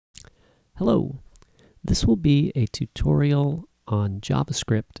Hello, this will be a tutorial on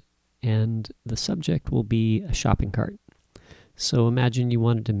JavaScript and the subject will be a shopping cart. So imagine you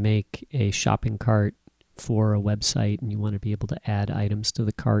wanted to make a shopping cart for a website and you want to be able to add items to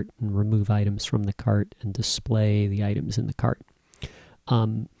the cart and remove items from the cart and display the items in the cart.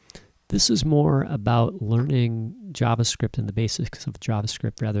 This is more about learning JavaScript and the basics of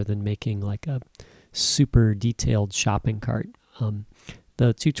JavaScript rather than making like a super detailed shopping cart.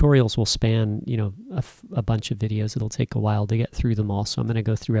 The tutorials will span, a bunch of videos. It'll take a while to get through them all, so I'm going to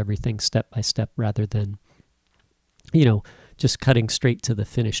go through everything step by step rather than, just cutting straight to the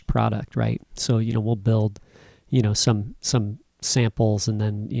finished product, right? So, we'll build, some samples and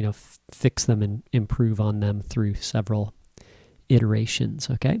then, fix them and improve on them through several iterations,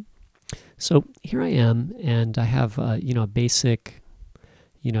 okay? So here I am, and I have, a basic,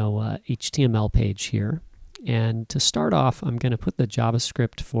 HTML page here. And to start off, I'm going to put the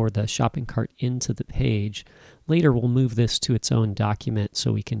JavaScript for the shopping cart into the page. Later, we'll move this to its own document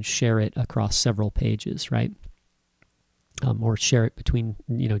so we can share it across several pages, right? Or share it between,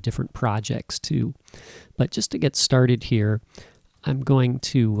 different projects too. But just to get started here, I'm going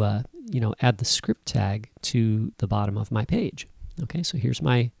to, add the script tag to the bottom of my page. Okay, so here's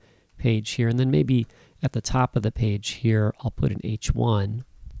my page here. And then maybe at the top of the page here, I'll put an H1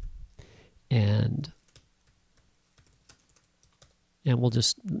 and we'll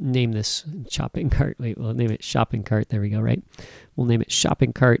just name this shopping cart. Wait, we'll name it shopping cart. There we go, right? We'll name it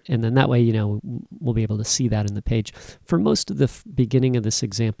shopping cart, and then that way, we'll be able to see that in the page. For most of the beginning of this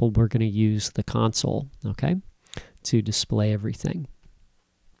example, we're going to use the console, okay, to display everything.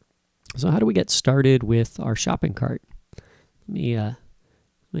 So how do we get started with our shopping cart? Let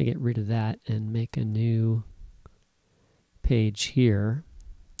me get rid of that and make a new page here.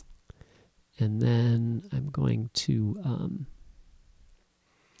 And then I'm going to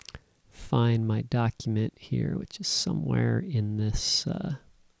find my document here, which is somewhere in this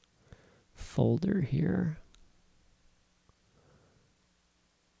folder here.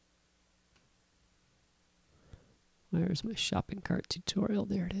 Where's my shopping cart tutorial?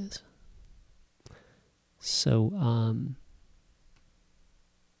 There it is. So,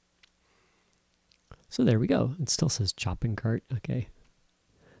 so there we go. It still says shopping cart. Okay.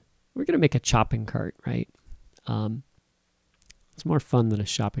 We're going to make a shopping cart, right? It's more fun than a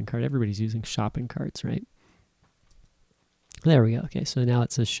shopping cart. Everybody's using shopping carts, right? There we go. Okay, so now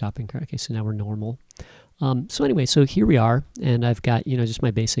it says shopping cart. Okay, so now we're normal. So anyway, so here we are, and I've got, just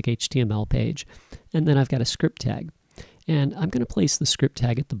my basic HTML page, and then I've got a script tag. And I'm going to place the script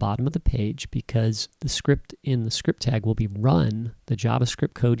tag at the bottom of the page because the script in the script tag will be run, the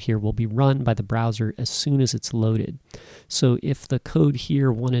JavaScript code here will be run by the browser as soon as it's loaded. So if the code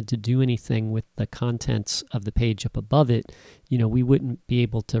here wanted to do anything with the contents of the page up above it, we wouldn't be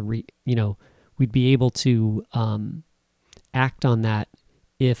able to, we'd be able to act on that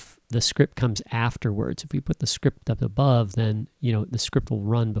if the script comes afterwards. If we put the script up above, then the script will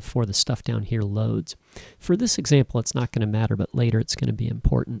run before the stuff down here loads. For this example, it's not going to matter, but later it's going to be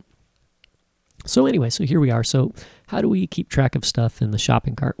important. So anyway, so here we are. So how do we keep track of stuff in the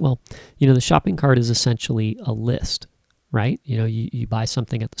shopping cart? Well, the shopping cart is essentially a list, right? You buy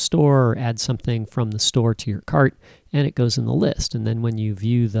something at the store or add something from the store to your cart, and it goes in the list. And then when you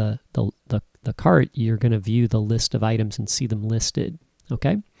view the cart, you're going to view the list of items and see them listed.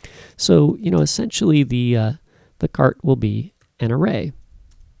 Okay, so essentially the cart will be an array.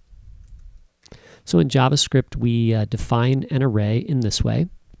 So in JavaScript we define an array in this way,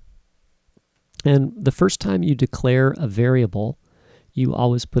 and the first time you declare a variable, you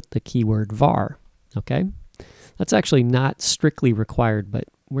always put the keyword var. Okay, that's actually not strictly required, but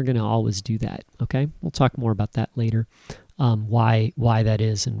we're going to always do that. Okay, we'll talk more about that later. Why that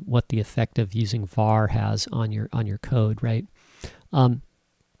is and what the effect of using var has on your code, right?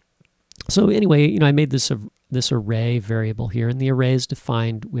 So anyway, I made this array variable here, and the array is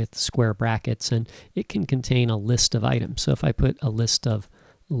defined with square brackets, and it can contain a list of items. So if I put a list of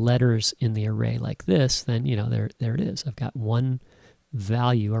letters in the array like this, then there it is. I've got one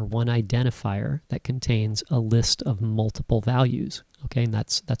value or one identifier that contains a list of multiple values. Okay, and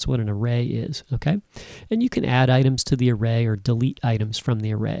that's what an array is. Okay, and you can add items to the array or delete items from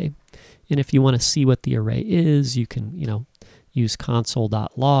the array. And if you want to see what the array is, you can use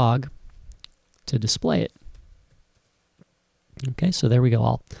console.log to display it. Okay, so there we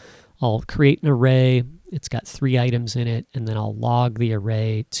go. I'll create an array. It's got 3 items in it, and then I'll log the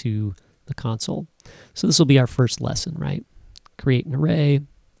array to the console. So this will be our first lesson, right? Create an array,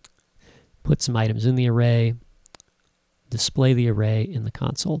 put some items in the array, display the array in the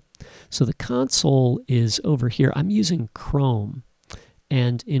console. So the console is over here. I'm using Chrome,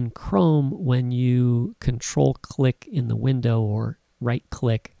 And in Chrome, when you control click in the window or right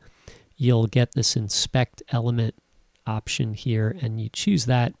click, you'll get this inspect element option here, and you choose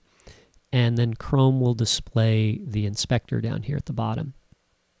that, and then Chrome will display the inspector down here at the bottom.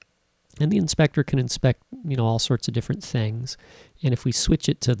 And the inspector can inspect, all sorts of different things. And if we switch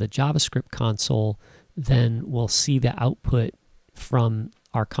it to the JavaScript console, then we'll see the output from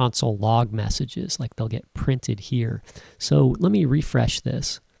our console log messages, like they'll get printed here. So let me refresh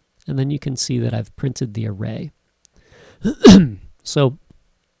this, and then you can see that I've printed the array. So,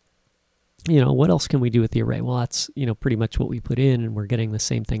 what else can we do with the array? Well, that's, pretty much what we put in, and we're getting the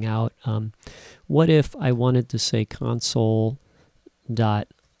same thing out. What if I wanted to say console.log,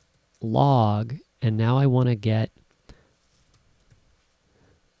 and now I want to get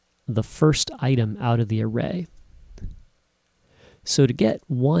the first item out of the array? So to get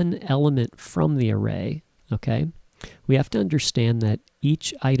one element from the array, okay, we have to understand that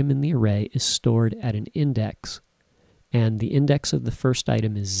each item in the array is stored at an index, and the index of the first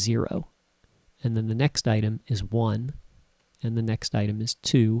item is 0, and then the next item is 1, and the next item is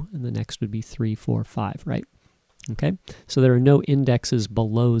 2, and the next would be 3, 4, 5, right? Okay, so there are no indexes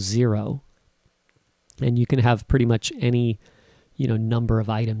below 0, and you can have pretty much any, number of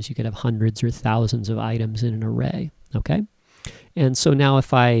items. You could have hundreds or thousands of items in an array, okay? And so now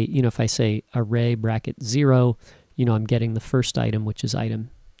if I, if I say array bracket 0, I'm getting the first item, which is item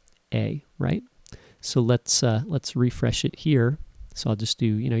A, right? So let's refresh it here. So I'll just do,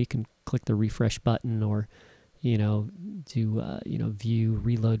 you can click the refresh button, or, do, view,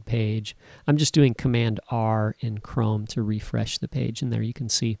 reload page. I'm just doing Command R in Chrome to refresh the page, and there you can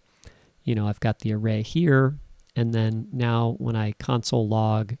see, I've got the array here, and then now when I console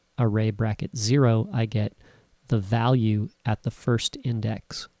log array bracket 0, I get the value at the first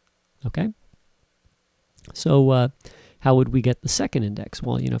index, okay? So how would we get the second index?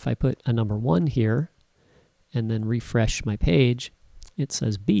 Well, if I put a number 1 here and then refresh my page, it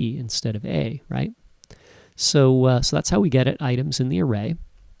says B instead of A, right? So, so that's how we get at items in the array.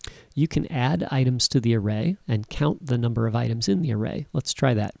 You can add items to the array and count the number of items in the array. Let's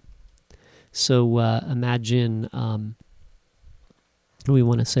try that. So imagine we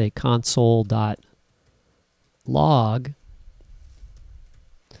want to say console.log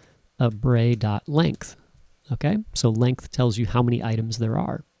array.length. Okay, so length tells you how many items there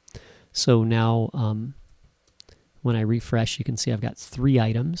are. So now when I refresh, you can see I've got 3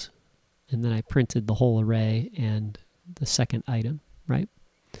 items, and then I printed the whole array and the second item, right?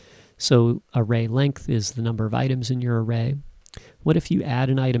 So array length is the number of items in your array. What if you add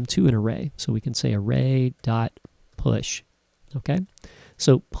an item to an array? So we can say array.push, okay?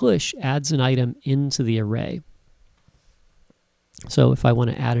 So push adds an item into the array. So if I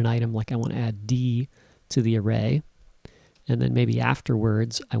want to add an item, like I want to add D to the array, and then maybe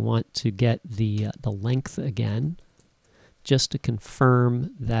afterwards I want to get the length again, just to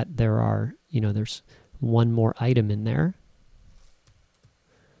confirm that there are, there's one more item in there.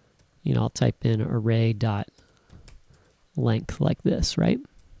 I'll type in array.length like this, right?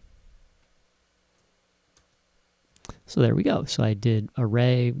 So there we go. So I did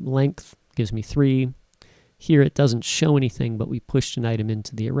array length, gives me 3. Here it doesn't show anything, but we pushed an item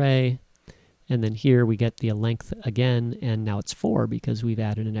into the array. And then here we get the length again, and now it's 4 because we've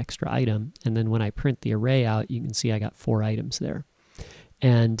added an extra item. And then when I print the array out, you can see I got 4 items there.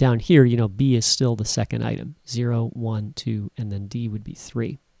 And down here, B is still the second item. 0, 1, 2, and then D would be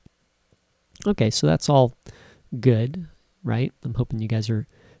 3. Okay, so that's all good, right? I'm hoping you guys are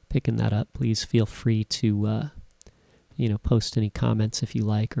picking that up. Please feel free to, post any comments if you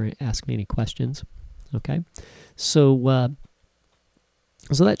like, or ask me any questions. Okay, so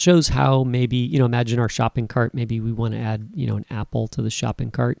so that shows how maybe, imagine our shopping cart. Maybe we want to add, an apple to the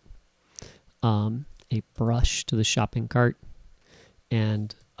shopping cart, a brush to the shopping cart,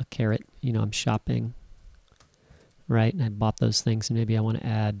 and a carrot. I'm shopping, right? And I bought those things, and maybe I want to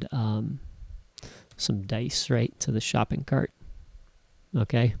add some dice, right, to the shopping cart.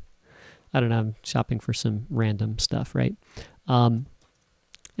 Okay, I don't know. I'm shopping for some random stuff, right? And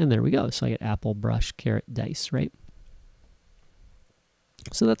there we go. So I get apple, brush, carrot, dice, right?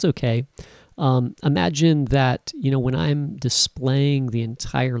 So that's okay. Imagine that, when I'm displaying the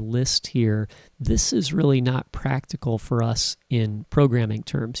entire list here, this is really not practical for us in programming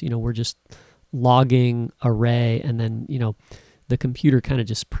terms. We're just logging array, and then, the computer kind of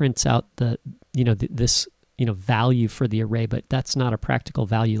just prints out the, this, value for the array, but that's not a practical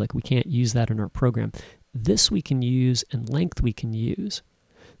value. Like, we can't use that in our program. This we can use, and length we can use.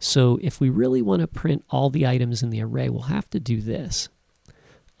 So if we really want to print all the items in the array, we'll have to do this.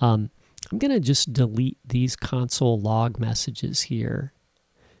 I'm going to just delete these console log messages here,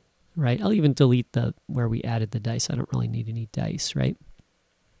 right? I'll even delete the where we added the dice. I don't really need any dice, right?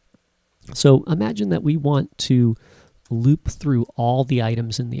 So imagine that we want to loop through all the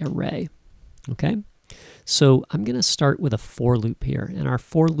items in the array, okay? So I'm going to start with a for loop here, and our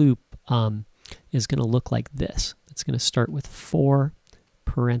for loop is going to look like this. It's going to start with for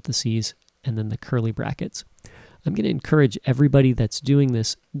parentheses and then the curly brackets. I'm going to encourage everybody that's doing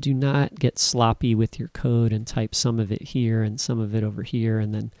this, do not get sloppy with your code and type some of it here and some of it over here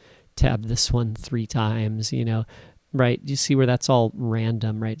and then tab this one 3 times, you know, right? You see where that's all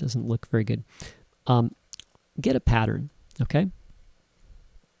random, right? It doesn't look very good. Get a pattern, okay?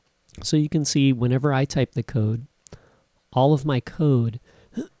 So you can see whenever I type the code, all of my code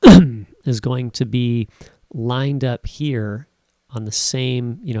is going to be lined up here on the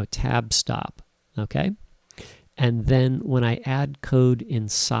same, you know, tab stop, okay? And then when I add code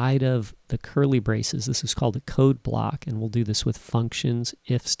inside of the curly braces, this is called a code block, and we'll do this with functions,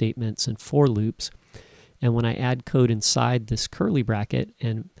 if statements, and for loops. And when I add code inside this curly bracket,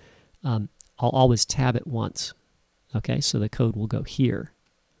 and I'll always tab it once, okay? So the code will go here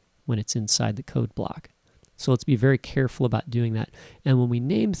when it's inside the code block. So let's be very careful about doing that. And when we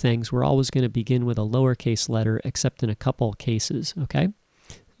name things, we're always going to begin with a lowercase letter, except in a couple cases, okay?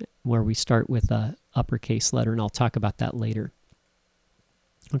 Where we start with a uppercase letter, and I'll talk about that later.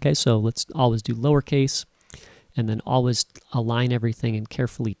 Okay, so let's always do lowercase, and then always align everything and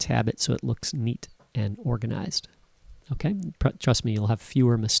carefully tab it so it looks neat and organized. Okay, trust me, you'll have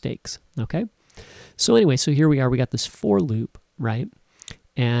fewer mistakes. Okay, so anyway, so here we are. We got this for loop, right?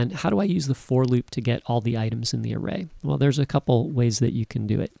 And how do I use the for loop to get all the items in the array? Well, there's a couple ways that you can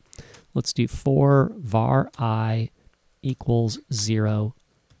do it. Let's do for var I equals 0.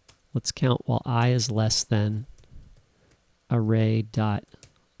 Let's count while I is less than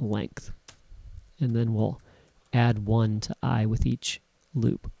array.length. And then we'll add 1 to I with each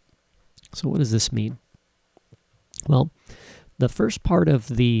loop. So what does this mean? Well, the first part of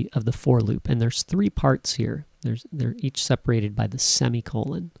the for loop, and there's 3 parts here. They're each separated by the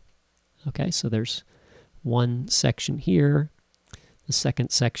semicolon. Okay, so there's one section here, the second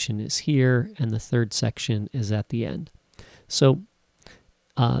section is here, and the third section is at the end. So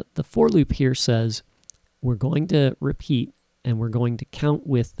the for loop here says we're going to repeat and we're going to count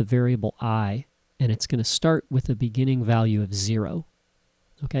with the variable I, and it's going to start with a beginning value of 0.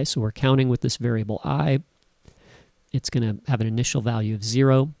 Okay, so we're counting with this variable I. It's going to have an initial value of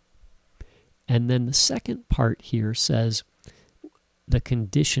 0. And then the second part here says the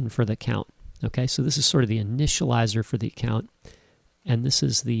condition for the count. Okay, so this is sort of the initializer for the count, and this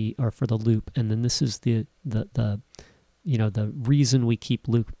is for the loop, and then this is the you know, the reason we keep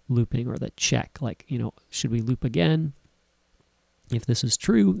looping, or the check, like, you know, should we loop again? If this is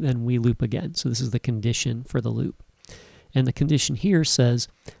true, then we loop again. So this is the condition for the loop. And the condition here says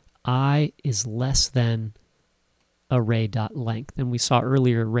I is less than array.length. And we saw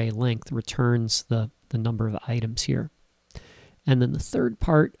earlier array length returns the number of items here. And then the third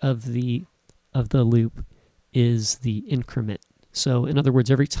part of the loop is the increment. So in other words,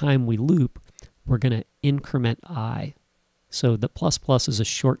 every time we loop, we're going to increment I. So the plus plus is a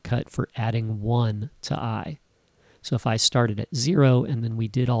shortcut for adding 1 to I. So if I started at 0 and then we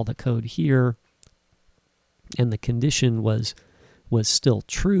did all the code here and the condition was still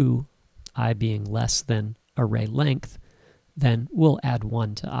true, I being less than array length, then we'll add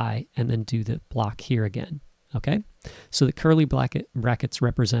 1 to I and then do the block here again. Okay? So the curly brackets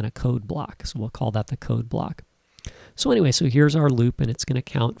represent a code block. So we'll call that the code block. So anyway, so here's our loop, and it's going to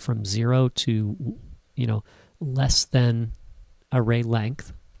count from 0 to, you know, less than array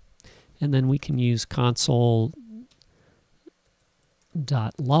length. And then we can use console.log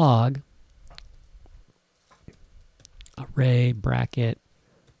array bracket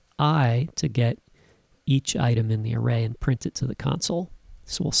I to get each item in the array and print it to the console.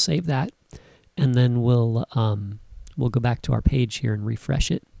 So we'll save that, and then we'll go back to our page here and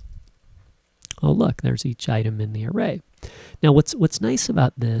refresh it. Oh, look, there's each item in the array. Now, what's nice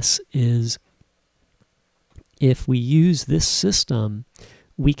about this is if we use this system,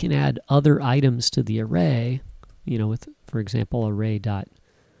 we can add other items to the array, you know, with, for example,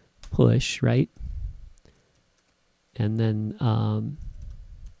 array.push, right? And then,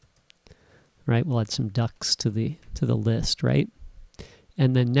 right, we'll add some ducks to the list, right?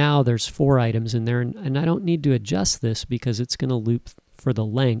 And then now there's 4 items in there, and I don't need to adjust this because it's going to loop for the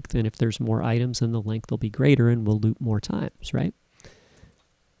length, and if there's more items, then the length will be greater, and we'll loop more times, right?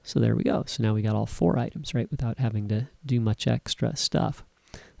 So there we go. So now we got all 4 items, right, without having to do much extra stuff.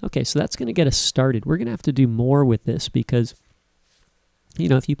 Okay, so that's going to get us started. We're going to have to do more with this because, you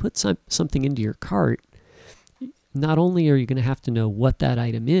know, if you put something into your cart, not only are you going to have to know what that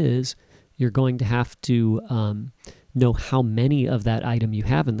item is, you're going to have to know how many of that item you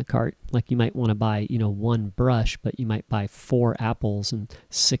have in the cart. Like you might want to buy, one brush, but you might buy 4 apples and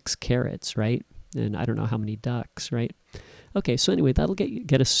 6 carrots, right? And I don't know how many ducks, right? Okay, so anyway, that'll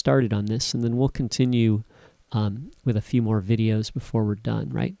get us started on this, and then we'll continue with a few more videos before we're done,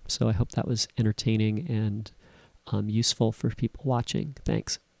 right? So I hope that was entertaining and useful for people watching.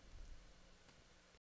 Thanks.